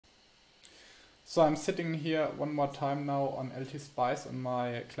So I'm sitting here one more time now on LTSpice on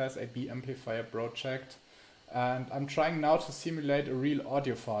my Class AB amplifier project, and I'm trying now to simulate a real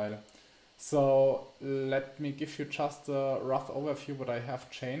audio file. So let me give you just a rough overview what I have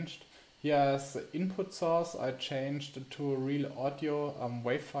changed. Here as the input source I changed to a real audio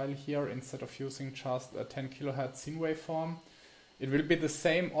wave file here instead of using just a 10 kHz scene waveform. It will be the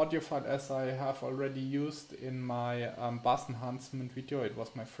same audio file as I have already used in my bass enhancement video. It was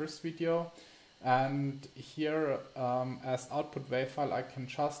my first video. And here as output wave file I can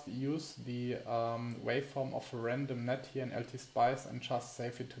just use the waveform of a random net here in LTSpice and just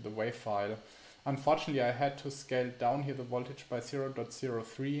save it to the wave file. Unfortunately I had to scale down here the voltage by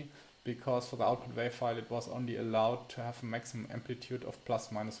 0.03 because for the output wave file it was only allowed to have a maximum amplitude of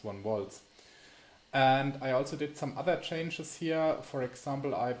 ±1 volts. And I also did some other changes here. For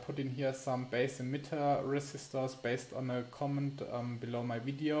example, I put in here some bass emitter resistors based on a comment below my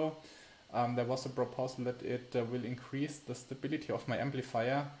video. There was a proposal that it will increase the stability of my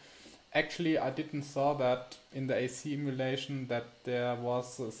amplifier. Actually, I didn't saw that in the AC emulation that there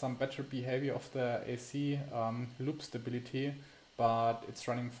was some better behavior of the AC loop stability, but it's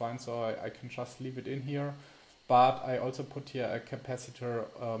running fine, so I can just leave it in here. But I also put here a capacitor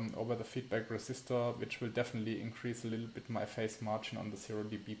over the feedback resistor, which will definitely increase a little bit my phase margin on the 0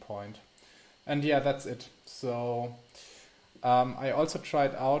 dB point. And yeah, that's it. So I also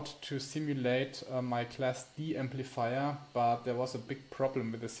tried out to simulate my Class D amplifier, but there was a big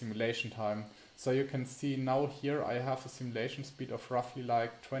problem with the simulation time. So you can see now here I have a simulation speed of roughly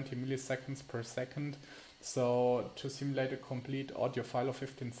like 20 milliseconds per second. So to simulate a complete audio file of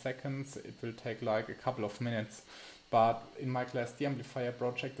 15 seconds, it will take like a couple of minutes. But in my Class D amplifier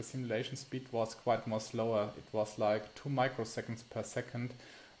project, the simulation speed was quite more slower. It was like 2 microseconds per second.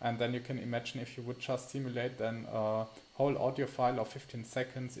 And then you can imagine if you would just simulate then a whole audio file of 15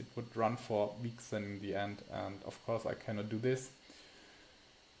 seconds, it would run for weeks then in the end. And of course I cannot do this.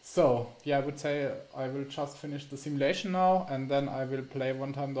 So yeah, I would say I will just finish the simulation now, and then I will play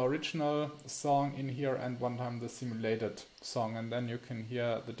one time the original song in here and one time the simulated song, and then you can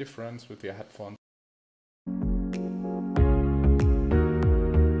hear the difference with your headphones.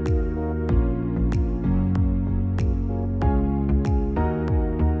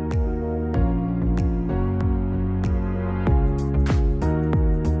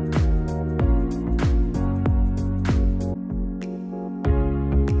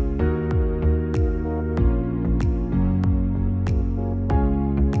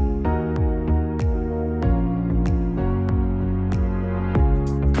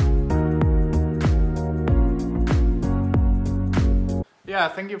 Yeah,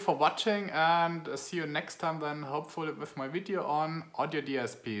 thank you for watching, and see you next time then, hopefully with my video on audio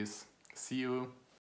DSPs. See you.